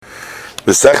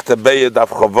Masechta Beya Daf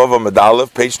Chavava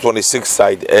Medalev, page 26,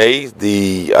 side A.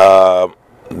 The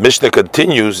Mishnah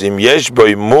continues, Im yesh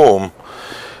boi mum,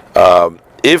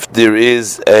 if there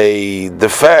is a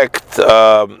defect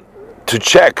to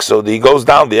check, so he goes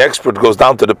down, the expert goes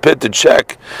down to the pit to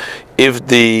check if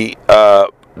the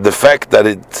defect that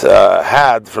it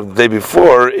had from the day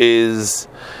before is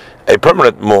a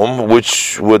permanent mum,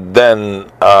 which would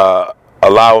then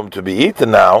allow him to be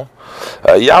eaten now.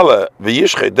 Yala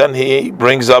v'yishchet, then he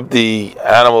brings up the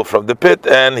animal from the pit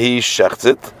and he shechts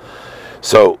it.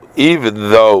 So even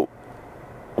though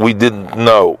we didn't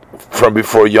know from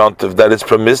before Yontif that it's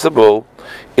permissible,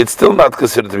 it's still not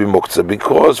considered to be muktzah,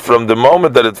 because from the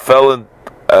moment that it fell and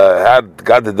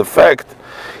got the defect,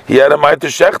 he had a mind to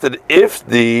shecht it if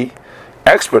the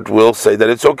expert will say that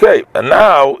it's okay. And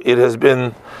now it has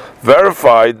been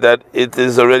verified that it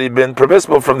has already been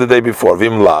permissible from the day before,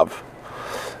 vim lav.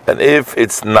 And if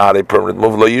it's not a permanent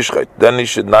move, lo yishchet, then he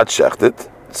should not shecht it.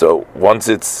 So once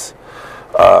it's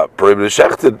prohibited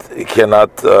shechted, he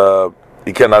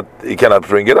cannot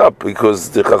bring it up,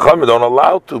 because the Chachamim don't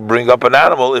allow to bring up an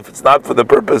animal if it's not for the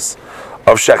purpose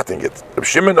of shechting it. Reb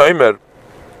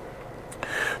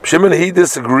Shimon, he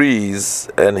disagrees,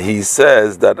 and he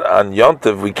says that on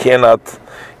Yontiv we cannot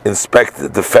inspect the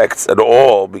defects at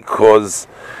all, because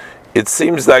it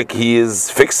seems like he is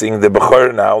fixing the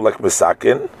Bechor now, like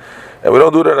Mesakin, and we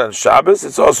don't do that on Shabbos.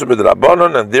 It's also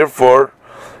Midrabanon, and therefore,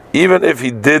 even if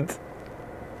he did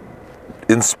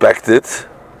inspect it,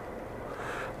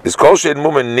 is Kol Shein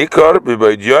Mumen Nikar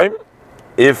B'Bayit Yom,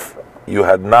 if you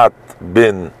had not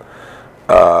been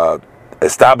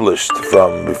established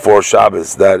from before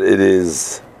Shabbos that it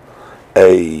is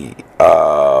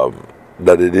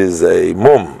a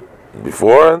mum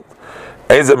before.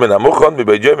 If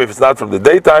it's not from the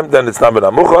daytime, then it's not ben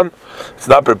amuchon, it's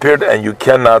not prepared, and you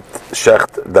cannot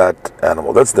shecht that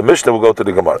animal. That's the Mishnah. We'll go to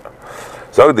the Gemara.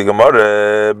 So the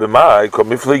Gemara,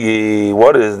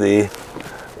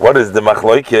 what is the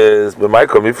machloikes?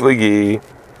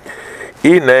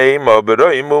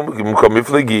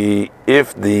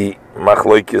 If the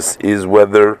machloikes is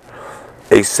whether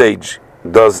a sage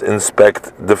does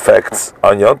inspect defects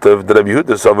on Yontiv, the Rabbi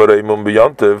Yehuda Savareimum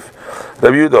b'Yontiv,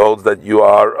 Rabbi Yehuda holds that you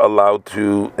are allowed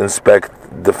to inspect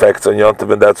defects on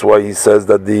Yontiv, and that's why he says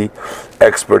that the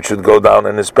expert should go down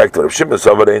and inspect it. Rabbi Shimon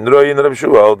Savarein Roi and Rabbi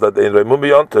Shua hold that in Reimum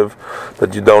b'Yontiv,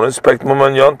 that you don't inspect mum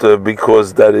on Yontiv,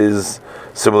 because that is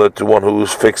similar to one who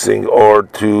is fixing or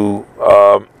to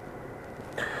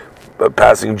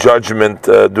passing judgment,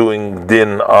 doing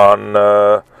din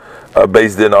on.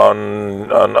 Based in on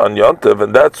Yontiv,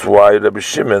 and that's why Rabbi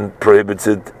Shimon prohibits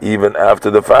it even after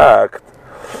the fact.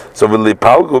 So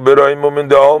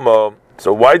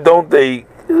why don't they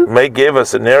give a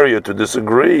scenario to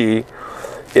disagree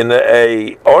in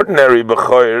a ordinary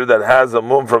bechor that has a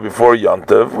mum from before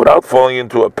Yontiv without falling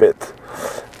into a pit?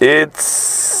 If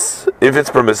it's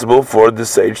permissible for the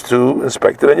sage to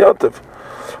inspect it on Yontiv,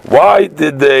 why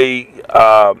did they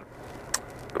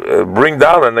bring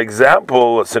down an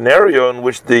example, a scenario in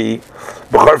which the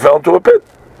Bechor fell into a pit?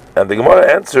 And the Gemara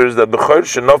answers that Bechor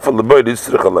shenofel l'boyd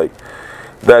yitzrich,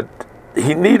 that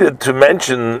he needed to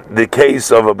mention the case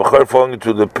of a Bechor falling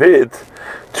into the pit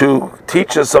to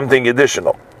teach us something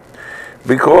additional.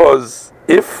 Because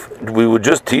if we would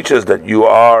just teach us that you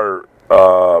are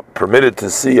permitted to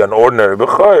see an ordinary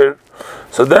Bechor,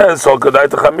 so then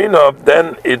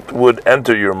then it would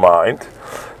enter your mind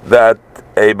that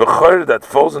a bechor that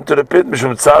falls into the pit,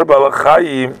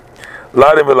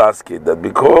 that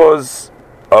because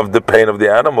of the pain of the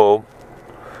animal,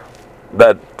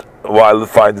 that while it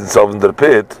finds itself in the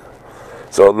pit,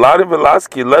 so Larim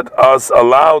Velaski, let us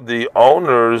allow the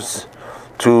owners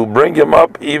to bring him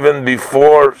up even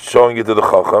before showing it to the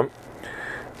Chacham,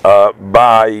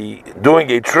 by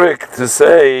doing a trick to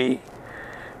say,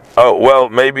 oh, well,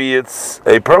 maybe it's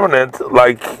a permanent,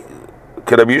 like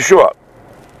Rabbi Yeshua.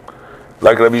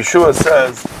 Like Rabbi Yeshua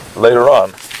says later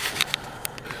on,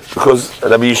 because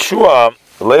Rabbi Yeshua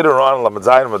later on, Lamed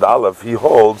Zayin Amud Aleph, he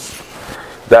holds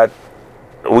that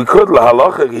he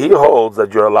holds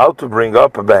that you're allowed to bring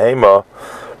up a behema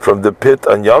from the pit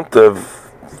on Yontiv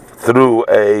through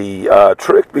a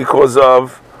trick because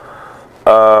of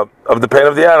the pain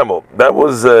of the animal. That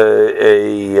was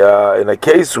in a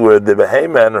case where the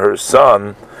behema and her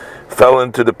son fell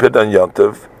into the pit on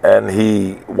Yontiv, and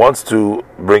he wants to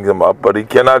bring them up, but he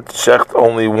cannot shecht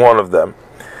only one of them,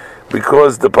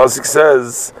 because the pasuk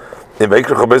says, you're not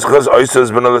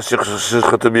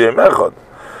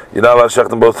allowed to shecht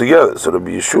them both together. So the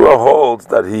Yeshua holds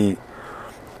that he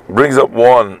brings up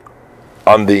one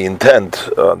on the intent,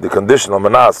 the conditional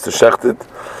manas to shecht it,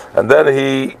 And then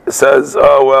he says,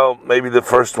 oh, well, maybe the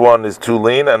first one is too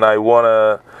lean, and I want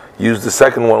to use the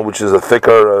second one, which is a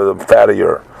thicker,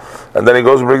 fattier. And then he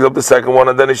goes and brings up the second one,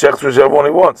 and then he shechts whichever one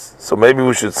he wants. So maybe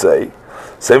we should say,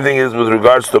 same thing is with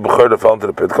regards to a bechor that fell into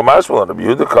the pit. Kamashmal, Rabbi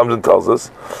Yehuda comes and tells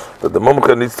us that the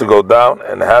mumcha needs to go down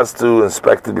and has to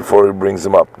inspect it before he brings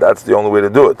him up. That's the only way to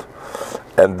do it.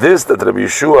 And this that Rabbi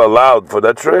Yeshua allowed for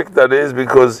that trick, that is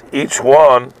because each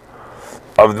one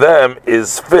of them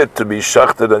is fit to be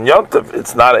shachted and yontiv.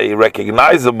 It's not a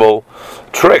recognizable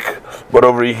trick. But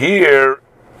over here,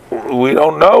 we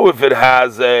don't know if it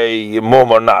has a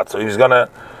mum or not. So he's going to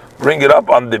bring it up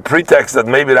on the pretext that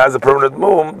maybe it has a permanent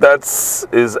mum. That's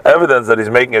is evidence that he's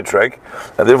making a trick,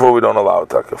 and therefore we don't allow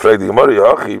it.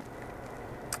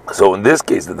 So in this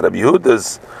case, that Rabbi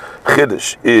Yehuda's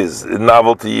chiddush is,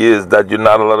 novelty is that you're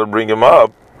not allowed to bring him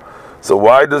up. So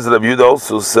why does Rabbi Yehuda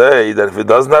also say that if it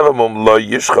doesn't have a mum, lo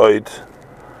yishchoit,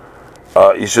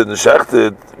 you shouldn't shecht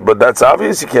it? But that's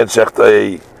obvious. You can't shecht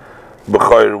a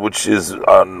bechor which is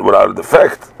without a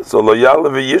defect. So lo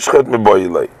yalav yishchoit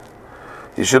miboyilei.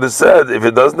 He should have said, if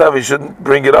it doesn't have, he shouldn't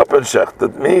bring it up and shecht.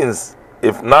 That means,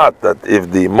 if not, that if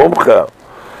the mumcha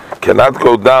cannot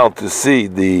go down to see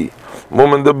the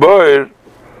mum and the boir,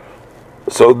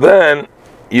 so then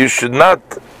you should not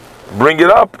bring it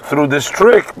up through this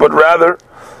trick, but rather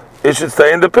it should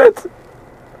stay in the pit.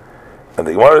 And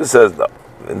the Gemara says, no.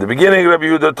 In the beginning, Rabbi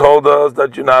Yehuda told us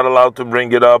that you're not allowed to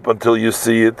bring it up until you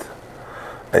see it.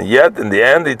 And yet, in the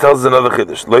end, he tells us another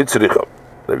chiddush. Lo tzricha.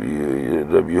 Rabbi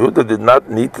Yehuda did not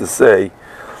need to say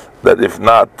that if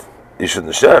not, you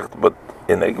shouldn't shecht, but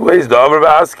in a way, the Avar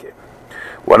asking,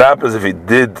 what happens if he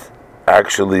did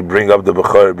actually bring up the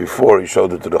bechor before he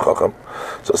showed it to the chacham?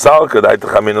 So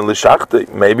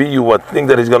maybe you would think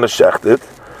that he's going to shecht it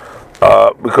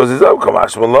because he's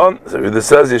kamash malon. So if it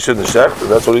says he shouldn't shecht, and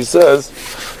that's what he says.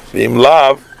 V'im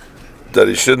lav, that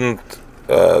he shouldn't,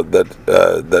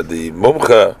 that the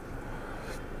mumcha.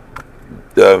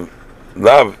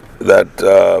 Lav,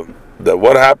 that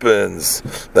what happens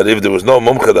that if there was no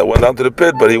mumcha that went down to the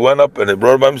pit, but he went up and he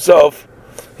brought it by himself,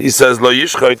 he says lo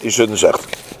yishchait, you shouldn't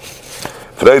shecht.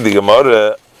 Frag the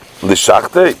Gemara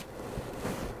lishachte.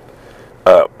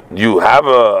 You have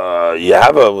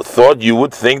a thought. You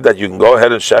would think that you can go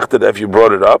ahead and shecht it if you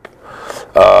brought it up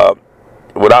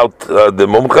without the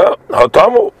mumcha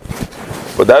hatamu,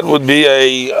 but that would be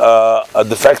a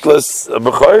defectless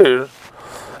bechor.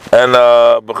 And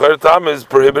bechor tam is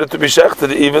prohibited to be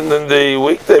shechted even in the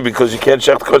weekday because you can't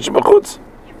shecht kodesh b'chutz.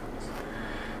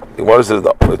 The Gemara says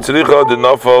no. Tzricha the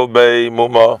nafal bei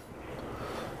muma.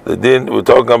 The din we're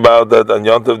talking about that on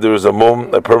Yontav there is a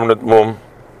mum, a permanent mum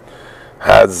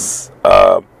has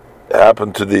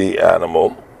happened to the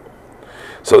animal.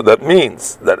 So that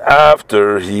means that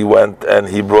after he went and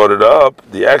he brought it up,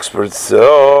 the experts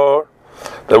saw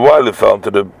that while it fell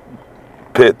into the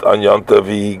pit on Yontav,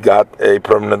 he got a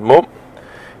permanent mum,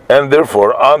 and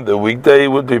therefore on the weekday he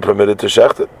would be permitted to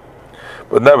shecht it.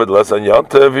 But nevertheless, on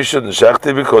Yontav he shouldn't shecht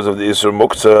it because of the Isur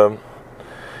Muktzah.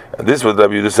 And this is what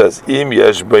Rabbi Yehuda says: Im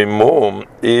yesh bei mum,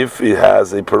 if it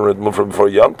has a permanent mum from before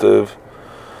Yontav,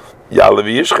 yalav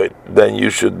yishchet, then you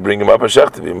should bring him up and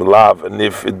shecht him lav. And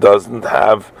if it doesn't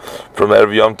have from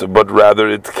Erev Yontav, but rather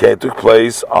it took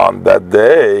place on that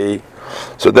day,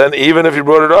 so then, even if you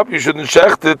brought it up, you shouldn't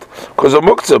shecht it because of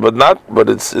muktzah, but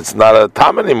it's not a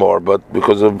tam anymore, but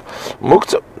because of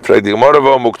muktzah.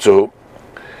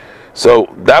 So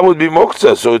that would be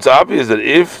muktzah. So it's obvious that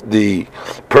if the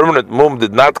permanent mum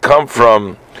did not come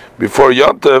from before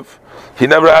Yontav, he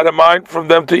never had a mind from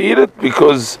them to eat it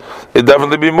because it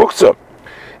definitely be muktzah,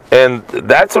 and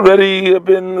that's already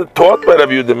been taught by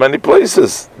Rabbi Yehuda in many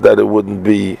places that it wouldn't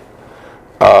be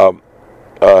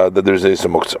that there's a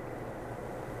muktzah.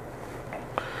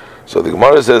 So the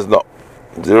Gemara says no.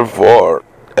 Therefore,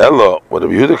 Ella, what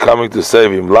Rabbi Yehuda coming to say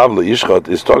him lavla yishchat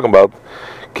is talking about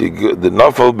the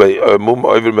nafal by mum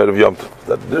over Erev Yontav,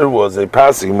 that there was a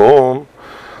passing mum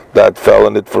that fell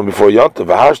in it from before Yontav.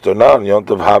 Hashter now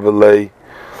Yontav havelei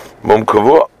mum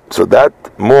kavua. So that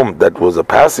mum that was a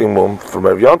passing mum from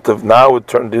Erev Yontav, now it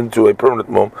turned into a permanent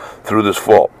mum through this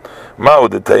fall. So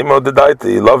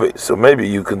maybe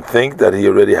you can think that he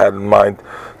already had in mind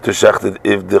to shecht it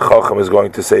if the Chacham is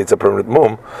going to say it's a permanent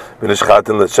mum.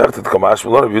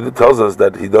 Yehuda tells us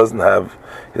that he doesn't have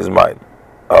his mind.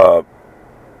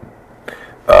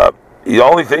 He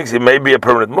only thinks it may be a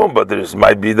permanent mum, but there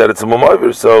might be that it's a mum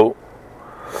over. So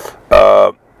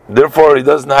therefore he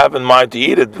doesn't have in mind to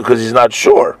eat it because he's not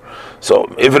sure. So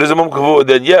if it is a mum kavua,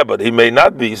 then yeah, but he may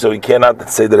not be, so he cannot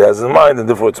say that he has in mind, and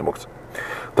therefore it's a muktzah.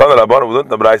 You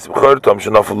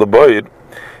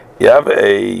have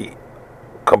a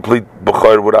complete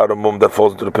bukhar without a mum that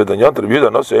falls into the pit on Yontif.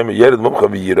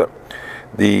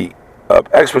 The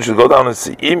expert should go down and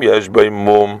see if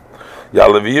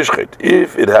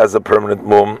it has a permanent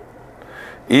mum,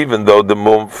 even though the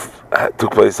mum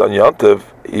took place on Yontif,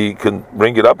 he can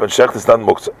bring it up and shech is not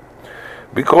muktzah.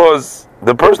 Because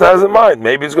the person has in mind,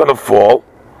 maybe it's going to fall,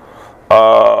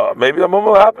 maybe the mum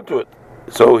will happen to it.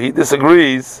 So he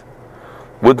disagrees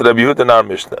with Rabbi Yehuda in our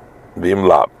Mishnah. B'im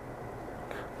lab.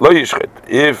 Lo yishchit.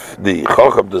 If the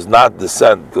chacham does not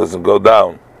descend, doesn't go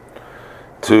down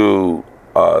to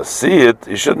see it,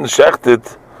 he shouldn't shecht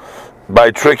it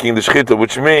by tricking the shechita,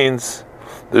 which means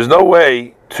there's no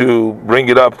way to bring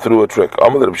it up through a trick.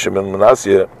 Amr Shimon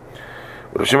Manasseh.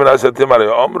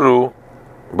 Amru.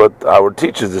 But our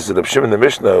teachers, this is Reb Shimon the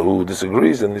Mishnah, who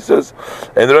disagrees, and he says,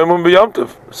 "And Reimun b'Yom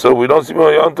so we don't see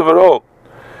Yom Tov at all.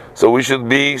 So we should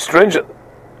be stringent."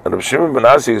 And Reb Shimon ben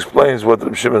Asi explains what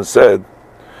Reb Shimon said.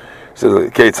 He says,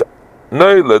 "Keitza,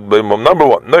 noiled by mum. Number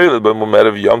one, noiled by mum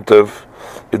erev Yom Tov.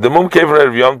 If the mum came from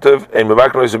erev Yom Tov and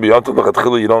mevak nois be Yom Tov,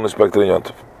 l'chatchila you don't inspect it in Yom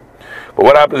Tov. But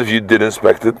what happens if you did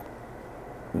inspect it?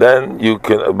 Then you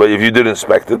can. But if you did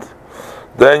inspect it,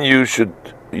 then you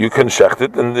can shecht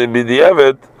it, and the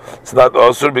b'diavad it's not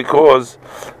osur because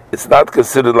it's not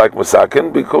considered like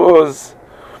masakin, because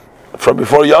from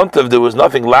before Yom Tov there was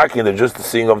nothing lacking than just the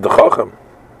seeing of the chacham.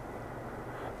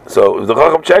 So if the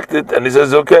chacham checked it and he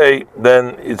says okay,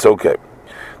 then it's okay.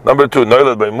 Number two,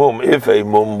 noilad by mum. If a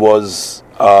mum was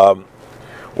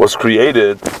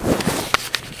created